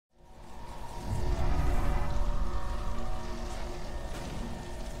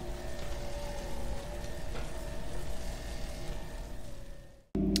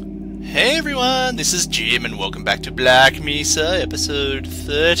Hey everyone, this is Jim and welcome back to Black Mesa, episode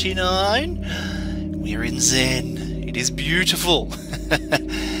 39. We're in Zen. It is beautiful.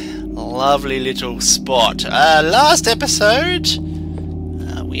 Lovely little spot. Last episode,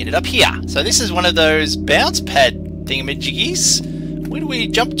 we ended up here. So this is one of those bounce pad thingamajiggies. Where do we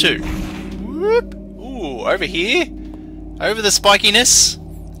jump to? Whoop. Ooh, over here. Over the spikiness.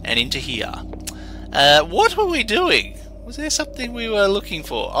 And into here. What were we doing? Was there something we were looking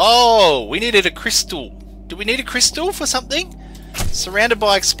for? Oh, we needed a crystal. Do we need a crystal for something? Surrounded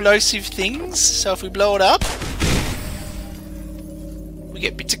by explosive things, so if we blow it up, we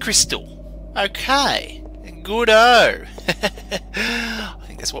get bits of crystal. Okay. Good-o. I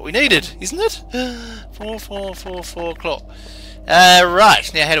think that's what we needed, isn't it? 4 o'clock.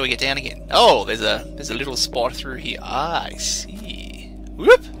 Right, now how do we get down again? Oh, there's a little spot through here. Ah, I see.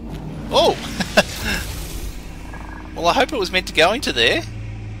 Whoop! Oh! Well, I hope it was meant to go into there.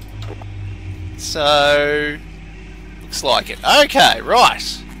 So, looks like it. Okay,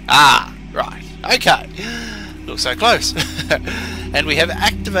 right. Ah, right. Okay. Looks so close. And we have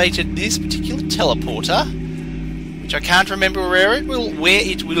activated this particular teleporter, which I can't remember where it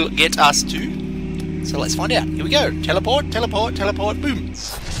will get us to. So let's find out. Here we go. Teleport, teleport, teleport, boom.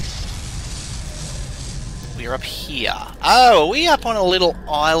 We're up here. Oh, are we up on a little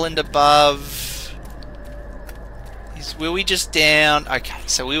island above? Were we just down? Okay,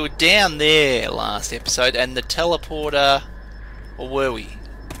 so we were down there last episode, and the teleporter, or were we?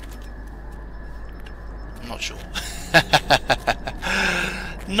 I'm not sure.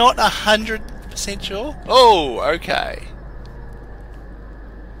 Not 100% sure. Oh, okay.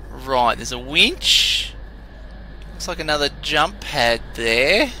 Right, there's a winch. Looks like another jump pad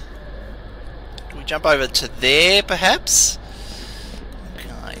there. Do we jump over to there, perhaps?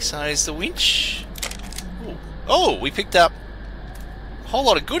 Okay, so there's the winch. Oh, we picked up a whole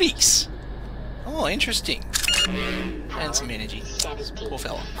lot of goodies. Oh, interesting. And some energy. Poor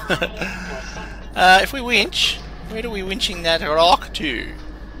fella. If we winch, where are we winching that rock to?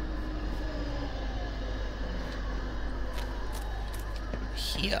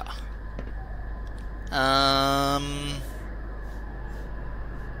 Here.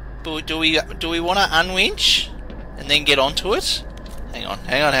 But do we want to unwinch and then get onto it? Hang on.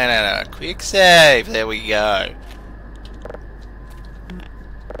 Quick save. There we go.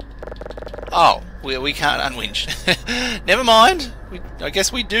 Oh, we can't unwinch. Never mind. I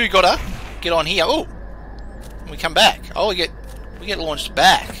guess we do gotta get on here. Oh, we come back. Oh, we get launched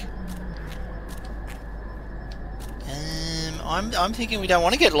back. I'm thinking we don't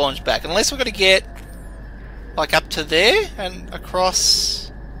want to get launched back unless we're gonna get like up to there and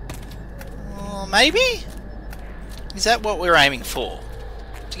across. Maybe. Is that what we're aiming for?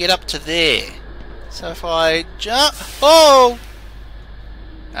 To get up to there. So if I jump... Oh!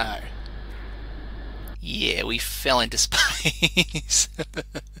 Oh. Yeah, we fell into space.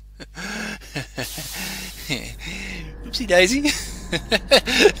 Oopsie daisy.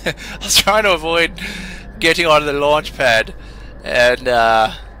 I was trying to avoid getting onto the launch pad. And,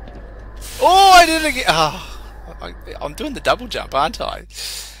 oh, I did it again. Oh, I'm doing the double jump, aren't I?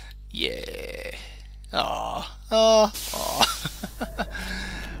 Yeah. Oh.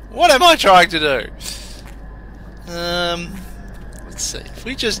 What am I trying to do? Let's see. If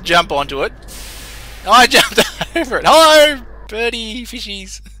we just jump onto it. I jumped over it. Hello, birdie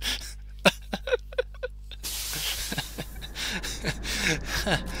fishies.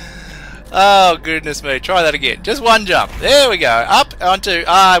 Oh, goodness me. Try that again. Just one jump. There we go. Up onto...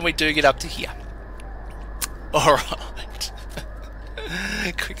 and we do get up to here. Alright.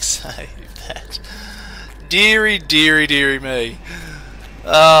 Quick save that. Deary me.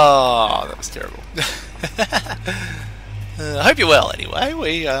 Oh, that was terrible. I hope you're well anyway.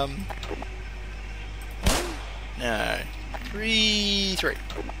 We, no. 3.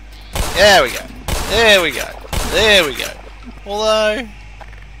 There we go. Although, I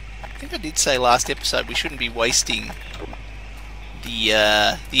think I did say last episode we shouldn't be wasting the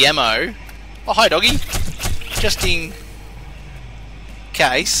ammo. Oh, hi doggy. Just in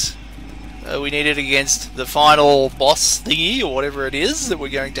case. We need it against the final boss thingy, or whatever it is that we're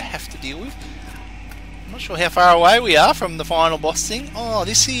going to have to deal with. I'm not sure how far away we are from the final boss thing. Oh,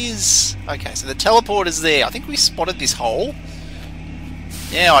 this is... Okay, so the teleporter's there. I think we spotted this hole.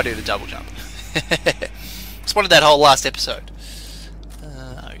 Now I do the double jump. Spotted that hole last episode.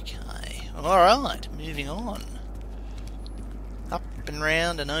 Okay. Alright, moving on. Up and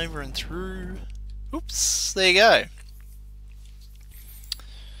round and over and through. Oops, there you go.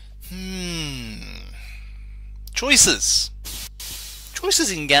 Choices.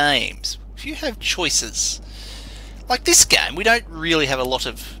 Choices in games. If you have choices, like this game, we don't really have a lot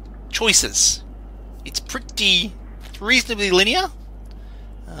of choices. It's pretty reasonably linear.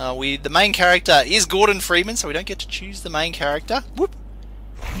 The main character is Gordon Freeman, so we don't get to choose the main character. Whoop!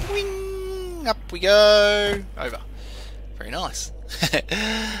 Wing! Up we go. Over. Very nice.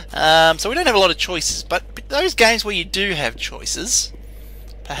 So we don't have a lot of choices, but those games where you do have choices,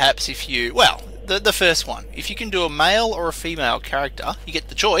 perhaps if you... Well, the first one. If you can do a male or a female character, you get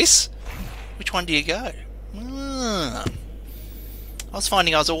the choice. Which one do you go? I was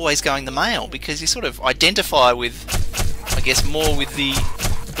finding I was always going the male, because you sort of identify with, I guess, more with the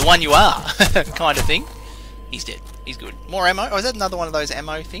one you are, kind of thing. He's dead. He's good. More ammo? Oh, is that another one of those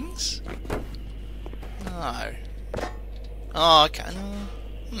ammo things? No. Oh, okay.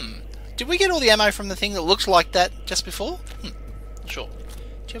 Did we get all the ammo from the thing that looks like that just before? Sure.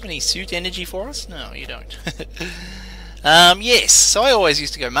 Do you have any suit energy for us? No, you don't. Yes, so I always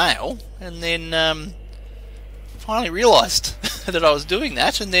used to go male, and then finally realised that I was doing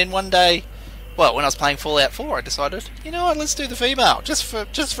that, and then one day, well, when I was playing Fallout 4, I decided, you know what, let's do the female, just for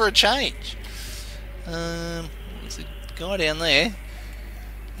a change. There's a guy down there.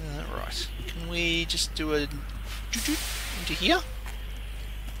 Right, can we just do a into here?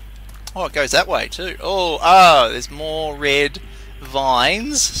 Oh, it goes that way too. Oh, there's more red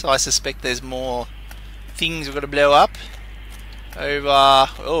vines, so I suspect there's more things we've got to blow up. Over.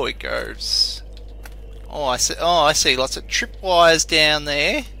 Oh, it goes. Oh, I see. Lots of tripwires down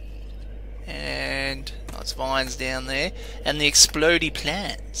there, and lots of vines down there, and the explodey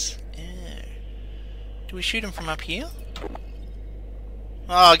plants. Oh. Do we shoot them from up here?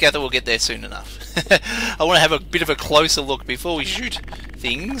 Oh, I gather we'll get there soon enough. I want to have a bit of a closer look before we shoot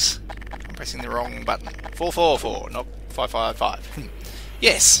things. I'm pressing the wrong button. 444, not 555.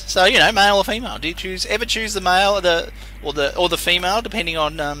 Yes. So you know, male or female? Do you ever choose the male or the female, depending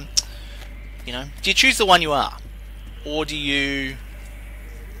on you know? Do you choose the one you are, or do you?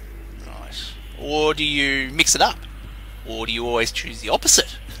 Right. Or do you mix it up, or do you always choose the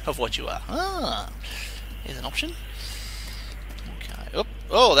opposite of what you are? There's an option. Okay.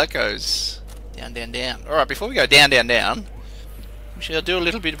 Oh, that goes down, down, down. All right. Before we go down, down, down, we should do a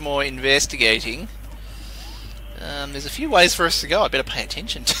little bit more investigating. There's a few ways for us to go. I better pay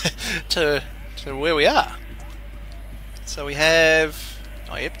attention to where we are. So we have...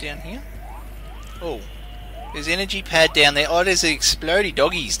 Oh, yep, down here. Oh, there's energy pad down there. Oh, there's the explodey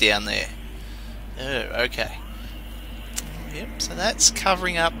doggies down there. Oh, okay. Yep, so that's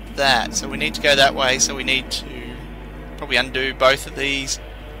covering up that. So we need to go that way, so we need to probably undo both of these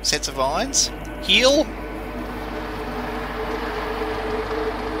sets of vines. Heal.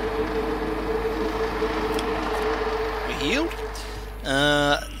 Healed.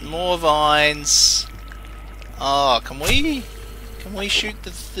 More vines. Oh, can we shoot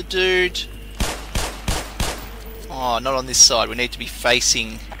the dude? Oh, not on this side. We need to be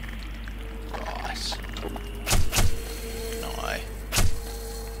facing. Right. No.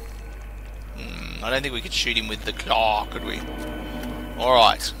 I don't think we could shoot him with the claw, could we? All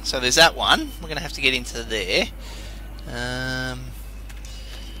right. So there's that one. We're gonna have to get into there.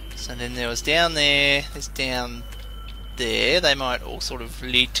 So then there was down there. There's down there. They might all sort of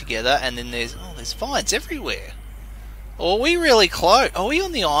lead together, and then there's vines everywhere. Are we really close? Are we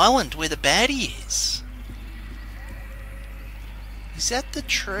on the island where the baddie is? Is that the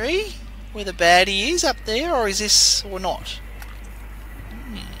tree where the baddie is up there, or is this or not?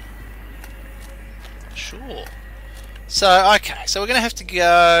 Not sure. So okay, so we're gonna have to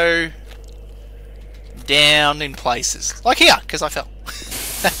go down in places like here because I fell.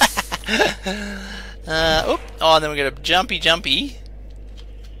 Oh, and then we're gonna jumpy.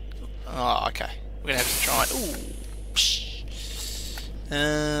 Oh, okay. We're gonna have to try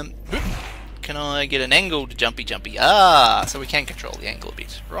and can I get an angle to jumpy? Ah, so we can control the angle a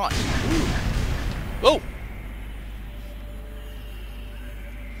bit. Right. Whoa.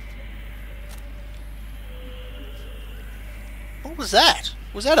 What was that?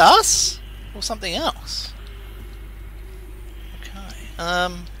 Was that us or something else? Okay.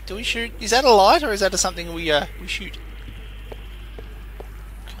 Do we shoot? Is that a light or is that something we shoot?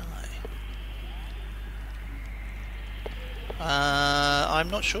 Okay. I'm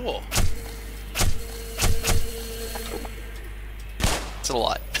not sure. It's a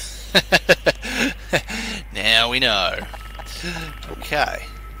light. Now we know. Okay.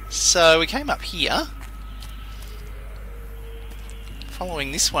 So we came up here,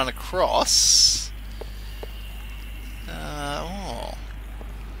 following this one across. Oh.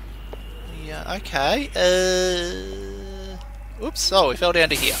 Yeah, okay. Oops, oh, we fell down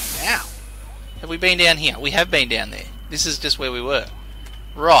to here. Ow. Have we been down here? We have been down there. This is just where we were.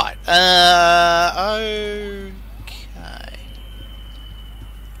 Right. Okay.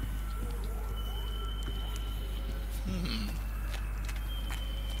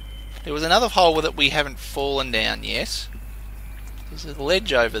 There was another hole that we haven't fallen down yet. There's a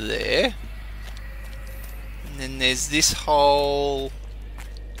ledge over there. And then there's this hole.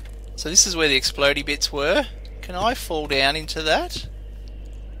 So this is where the explodey bits were. Can I fall down into that?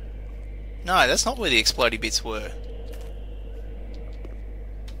 No, that's not where the explodey bits were.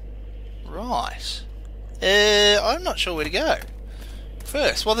 Right. I'm not sure where to go.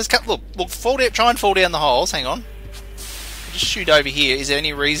 First, well, there's a couple. Look, fall down. Try and fall down the holes. Hang on. Just shoot over here. Is there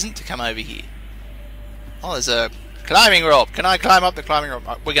any reason to come over here? Oh, there's a climbing rope. Can I climb up the climbing rope?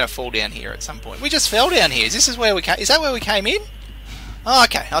 Oh, we're going to fall down here at some point. We just fell down here. Is where we came? Is that where we came in? Oh,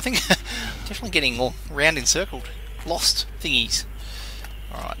 okay. I think definitely getting all round encircled, lost thingies.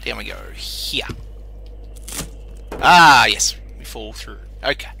 All right, down we go. Here. Ah, yes, we fall through.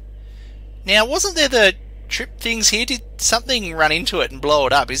 Okay. Now, wasn't there the trip things here? Did something run into it and blow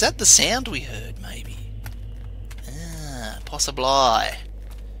it up? Is that the sound we heard? Maybe. Ah, possibly.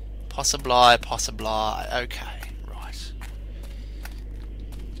 Possibly. Okay, right.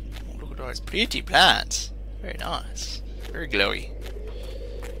 Oh, look at those pretty plants. Very nice. Very glowy.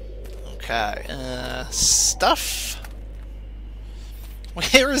 Okay, stuff.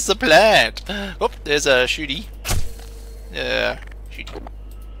 Where is the plant? Oh, there's a shooty. Shooty.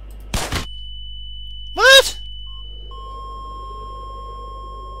 What?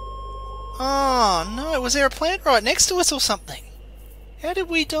 Oh no, was there a plant right next to us or something? How did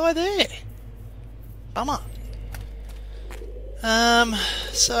we die there? Bummer.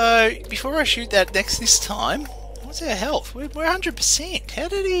 So before I shoot that this time, what's our health? We're 100%. How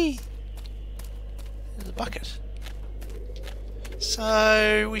did he... There's a bucket.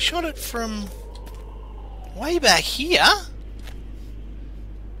 So we shot it from way back here.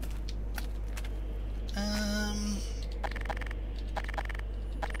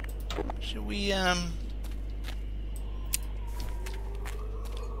 Should we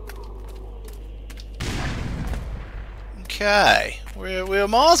Okay, we're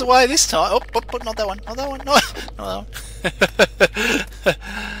miles away this time. Oh, not that one. Not that one. No, not that one.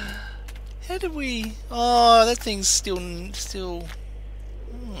 How did we? Oh, that thing's still.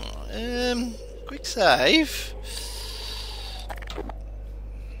 Quick save.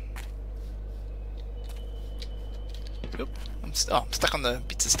 Oop, I'm stuck on the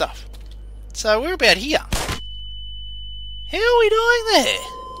bits of stuff. So we're about here. How are we doing there?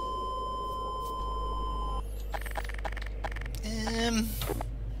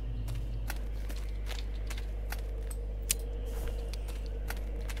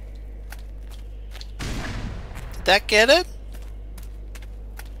 Did that get it?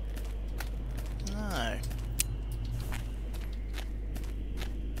 No.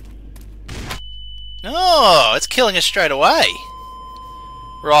 Oh, it's killing us straight away.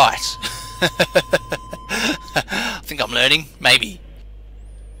 Right. I think I'm learning. Maybe.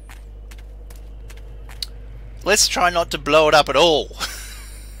 Let's try not to blow it up at all.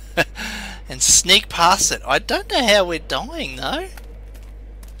 And sneak past it. I don't know how we're dying though.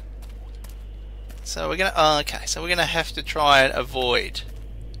 So we're gonna... Oh, okay, so we're gonna have to try and avoid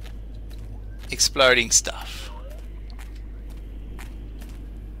exploding stuff.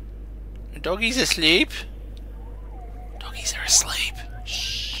 The doggies asleep. Doggies are asleep.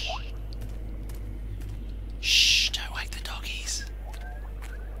 Shh. Shh, don't wake the doggies.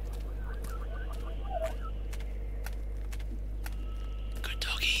 Good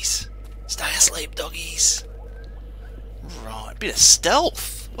doggies. Stay asleep, doggies. Right, bit of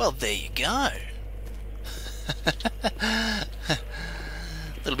stealth. Well, there you go. A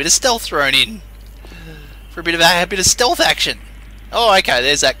little bit of stealth thrown in for a bit of stealth action. Oh, okay,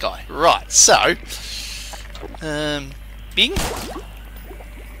 there's that guy. Right, so bing.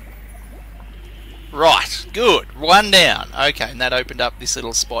 Right, good. One down. Okay, and that opened up this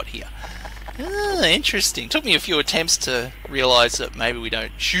little spot here. Ah, interesting. Took me a few attempts to realise that maybe we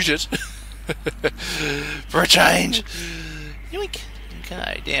don't shoot it for a change. Yoink.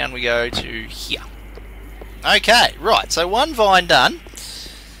 Okay, down we go to here. Okay, right, so one vine done.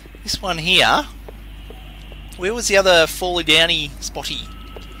 This one here. Where was the other fally downy spotty?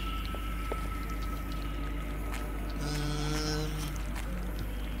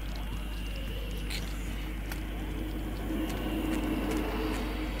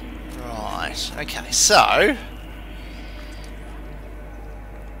 Right, okay, so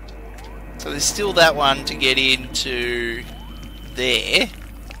there's still that one to get into there,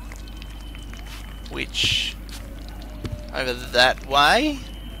 which over that way.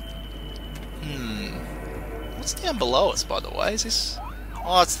 What's down below us, by the way? Is this...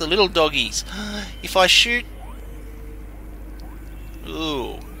 Oh, it's the little doggies. If I shoot...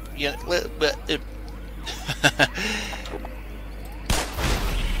 Ooh. Yeah,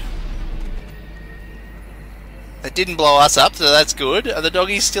 That didn't blow us up, so that's good. Are the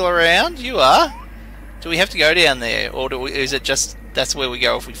doggies still around? You are. Do we have to go down there, or is it just that's where we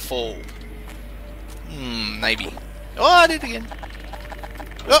go if we fall? Maybe. Oh, I did it again.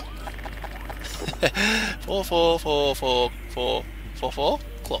 Oh. 4, 4, 4, 4, 4, 4, 4.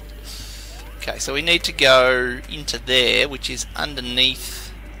 Claw. Okay, so we need to go into there, which is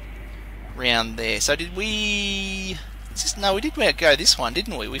underneath, round there. So did we? No, we did go this one,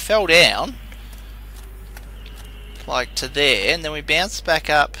 didn't we? We fell down, like to there, and then we bounced back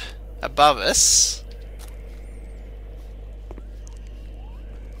up above us.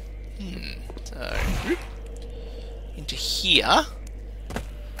 So into here,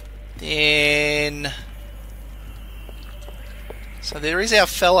 then. So there is our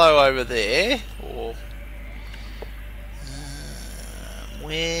fellow over there, or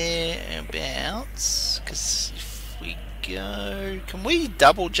whereabouts? Because if we go, can we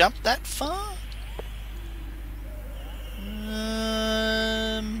double jump that far?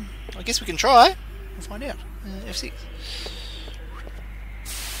 I guess we can try. We'll find out. F6.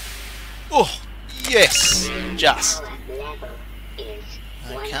 Oh, yes, just.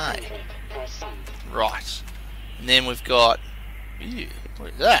 Okay. Right. And then we've got. Ew,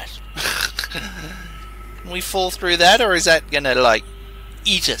 what is that? Can we fall through that, or is that gonna like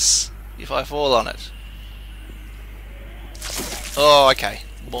eat us if I fall on it? Oh, okay.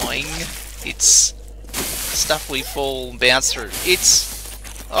 Boing. It's stuff we fall and bounce through. It's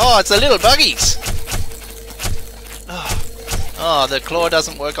the little buggies. Oh, the claw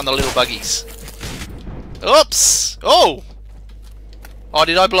doesn't work on the little buggies. Oops. Oh,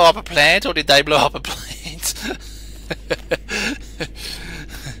 did I blow up a plant, or did they blow up a plant?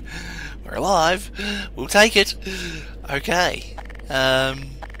 We're alive. We'll take it. Okay. Yeah,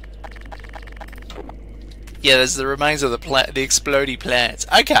 there's the remains of the explodey plants.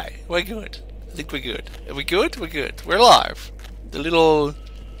 Okay, we're good. I think we're good. Are we good? We're good. We're alive. The little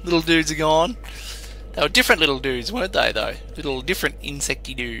dudes are gone. They were different little dudes, weren't they, though? Little different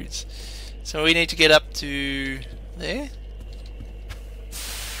insecty dudes. So we need to get up to there.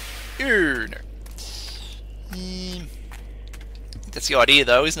 No. That's the idea,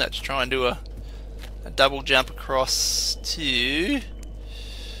 though, isn't it? To try and do a double jump across to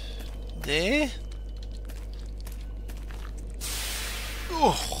there.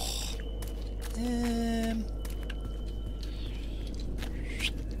 Oh.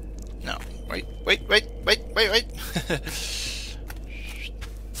 No. Wait.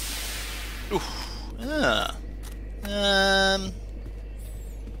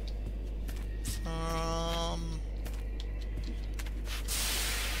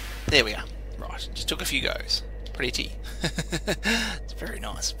 There we are. Right, just took a few goes. Pretty. It's very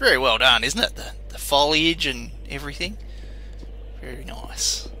nice. Very well done, isn't it? The foliage and everything. Very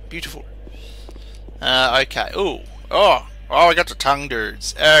nice. Beautiful. Okay. Oh, I got the tongue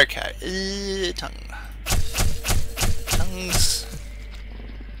dudes. Okay. Tongues.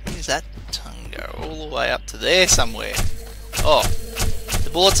 Where does that tongue go? All the way up to there somewhere. Oh, the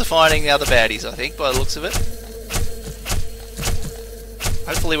bullets are finding the other baddies, I think, by the looks of it.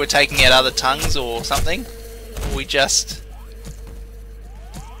 Hopefully we're taking out other tongues or something. Or we just...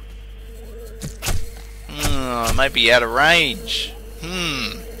 maybe out of range.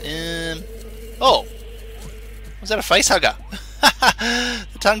 Oh! Was that a facehugger?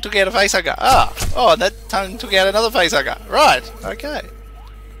 The tongue took out a facehugger. Oh, that tongue took out another facehugger. Right, okay.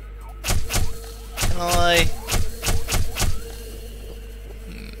 Can I...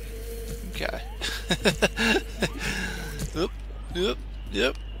 Okay.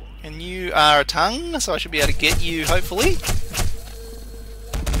 Yep. And you are a tongue, so I should be able to get you, hopefully.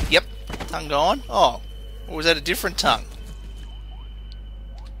 Yep, tongue gone. Oh, or was that a different tongue?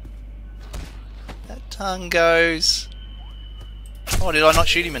 That tongue goes... Oh, did I not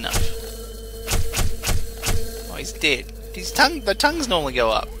shoot him enough? Oh, he's dead. The tongues normally go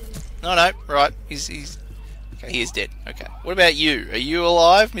up. No, right. He's... Okay, he is dead. Okay. What about you? Are you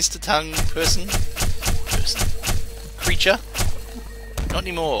alive, Mr. Tongue person? Creature? Not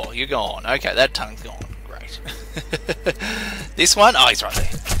anymore. You're gone. Okay, that tongue's gone. Great. This one? Oh, he's right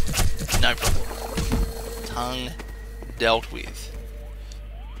there. No problem. Tongue dealt with.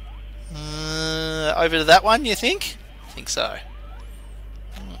 Over to that one, you think? I think so.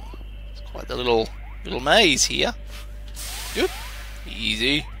 It's quite the little maze here. Good.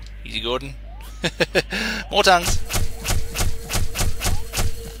 Easy, Gordon. More tongues.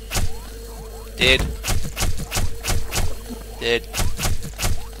 Dead.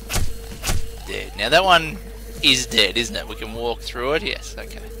 Now that one is dead, isn't it? We can walk through it. Yes.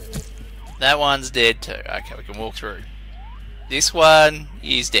 Okay. That one's dead too. Okay, we can walk through. This one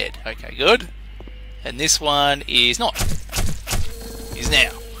is dead. Okay, good. and this one is not. Is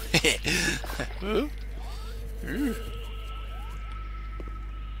now.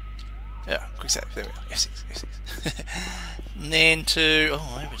 Yeah, quick save. There we go. F6, F6. And then to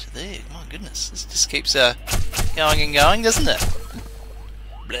over to there. My goodness, this just keeps going and going, doesn't it?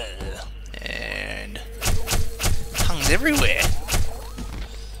 Blah. And tongues everywhere.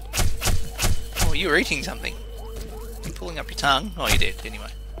 Oh, you were eating something. You're pulling up your tongue. Oh, you did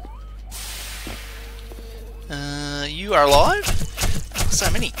anyway. You are alive? Oh,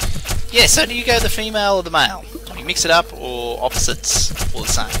 so many. Yeah, so do you go the female or the male? You mix it up, or opposites, or the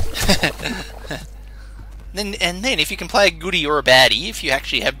same? And then if you can play a goodie or a baddie, if you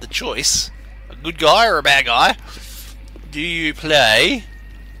actually have the choice, a good guy or a bad guy, do you play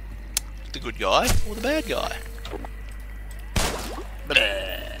the good guy or the bad guy?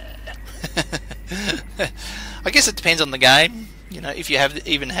 I guess it depends on the game, you know, if you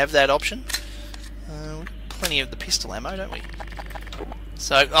even have that option. We've got plenty of the pistol ammo, don't we?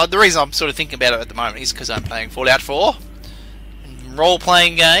 So the reason I'm sort of thinking about it at the moment is because I'm playing Fallout 4. In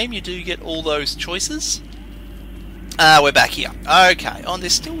role-playing game, you do get all those choices. We're back here. Okay,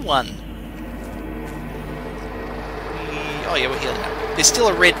 there's still one. Oh yeah, we're here now. There's still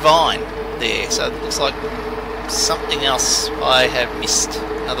a red vine there, so it looks like something else I have missed.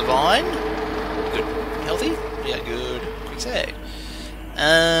 Another vine. Good. Healthy? Yeah, good. Quick save.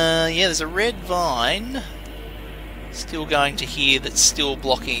 Yeah, there's a red vine still going to here that's still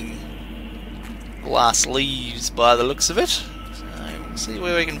blocking glass leaves by the looks of it. So we'll see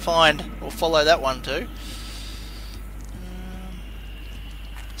where we can find or follow that one too.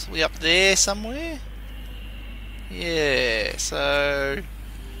 So we up there somewhere? Yeah, so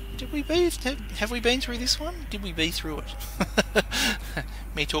have we been through this one? Did we be through it?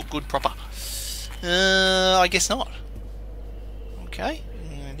 Me talk good proper. I guess not. Okay,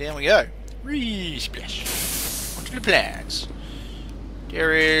 down we go. Splash. Onto the plans.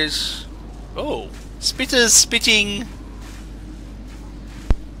 There is... Oh, Spitters spitting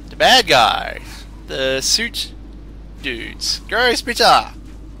the bad guys. The suit dudes. Go, Spitter!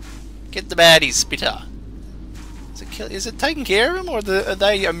 Get the baddies, Spitter. Is it taking care of them, or are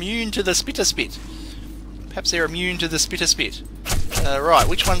they immune to the Spitter spit? Perhaps they're immune to the Spitter spit. Right,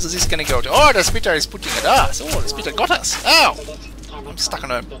 which ones is this going to go to? Oh, the Spitter is putting at us. Oh, the Spitter got us. Ow! I'm stuck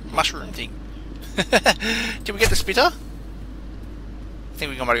on a mushroom thing. Did we get the Spitter? I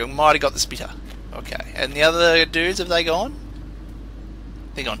think we might have got the Spitter. Okay, and the other dudes, have they gone?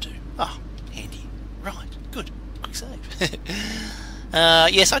 They're gone too. Oh, handy. Right, good. Quick save.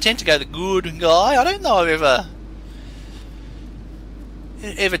 Yes, I tend to go the good guy. I don't know if I've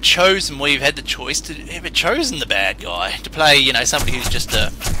ever chosen, where you've had the choice to ever chosen the bad guy to play, you know, somebody who's just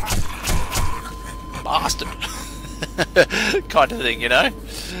a bastard kind of thing, you know.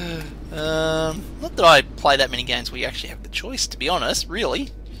 Not that I play that many games where you actually have the choice, to be honest.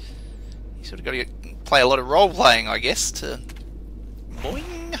 Really, you sort of got to play a lot of role playing, I guess, to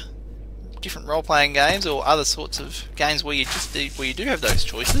boing different role playing games or other sorts of games where you do have those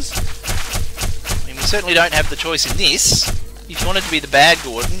choices. I mean, we certainly don't have the choice in this. If you wanted to be the bad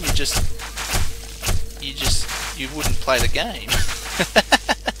Gordon, you wouldn't play the game.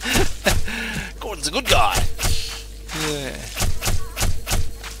 Gordon's a good guy. Yeah.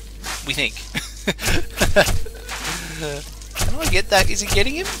 We think. Can I get that? Is he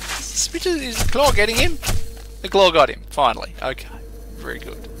getting him? Is the claw getting him? The claw got him, finally. Okay. Very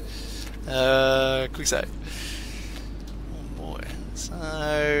good. Quick save. Oh boy. So...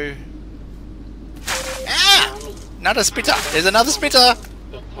 Ah! Another Spitter! There's another Spitter!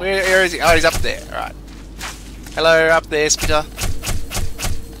 Where is he? Oh, he's up there. Alright. Hello, up there, Spitter.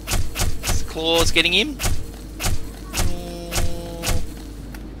 Is the claws getting him?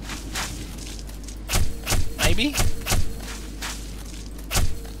 Maybe?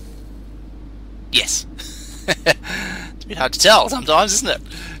 Yes. It's a bit hard to tell sometimes, isn't it?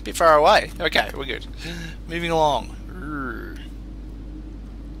 A bit far away. Okay, we're good. Moving along.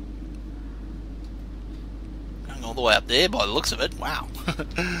 Going all the way up there by the looks of it. Wow.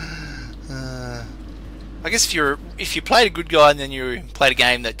 I guess if you played a good guy and then you played a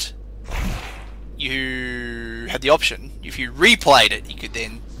game that you had the option, if you replayed it, you could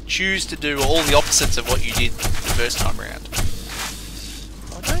then choose to do all the opposites of what you did the first time around.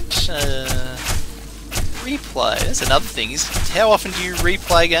 I don't replay. That's another thing. Is how often do you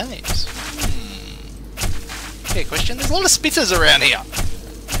replay games? Fair question. There's a lot of Spitters around here.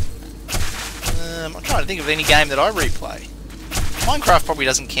 I'm trying to think of any game that I replay. Minecraft probably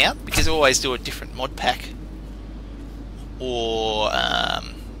doesn't count because I always do a different mod pack or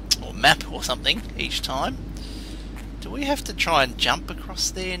map or something each time. Do we have to try and jump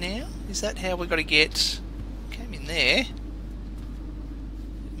across there now? Is that how we got to get... Came in there.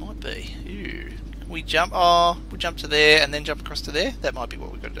 It might be. Ew. We jump... Oh, we jump to there and then jump across to there. That might be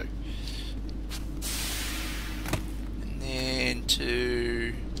what we've got to do. And then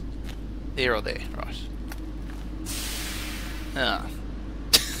to... There or there. Right. Ah.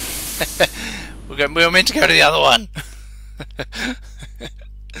 We were meant to go to the other one.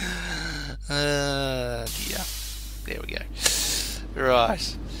 Yeah. There we go.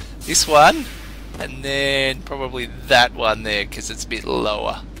 Right. This one, and then probably that one there, because it's a bit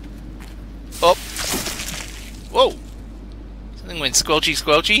lower. Oh! Whoa! Something went squelchy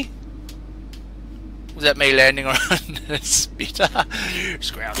squelchy. Was that me landing on a spitter?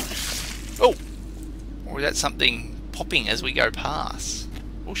 Scrounge. Oh! Or is that something popping as we go past?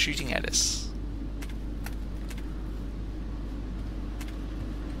 Or shooting at us?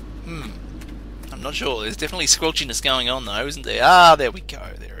 I'm not sure. There's definitely squelchiness going on though, isn't there? Ah, there we go.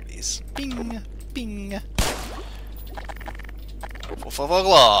 There it is. Bing! Bing!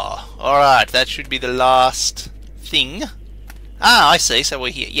 Alright, that should be the last thing. Ah, I see. So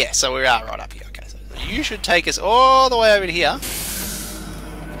we're here. Yeah, so we are right up here. Okay, so you should take us all the way over to here,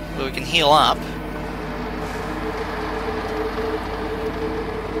 where we can heal up.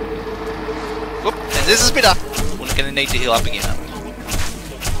 Whoop, and there's a spitter. We're not going to need to heal up again, are we?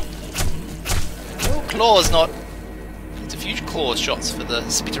 Oh, claws not... It's a few claw shots for the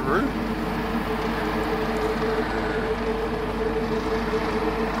spitteroo.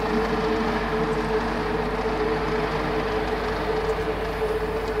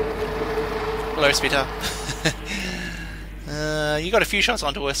 Hello, spitter. You got a few shots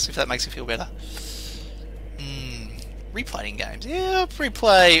onto us, if that makes you feel better. Replaying games. Yeah,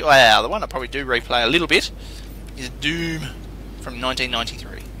 replay. Wow, the one I probably do replay a little bit is Doom from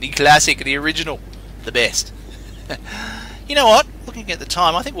 1993. The classic, the original, the best. You know what? Looking at the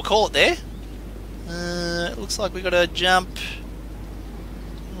time, I think we'll call it there. It looks like we've got to jump.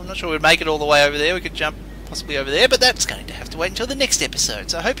 I'm not sure we'd make it all the way over there. We could jump possibly over there, but that's going to have to wait until the next episode.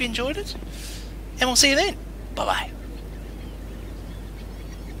 So I hope you enjoyed it, and we'll see you then. Bye-bye.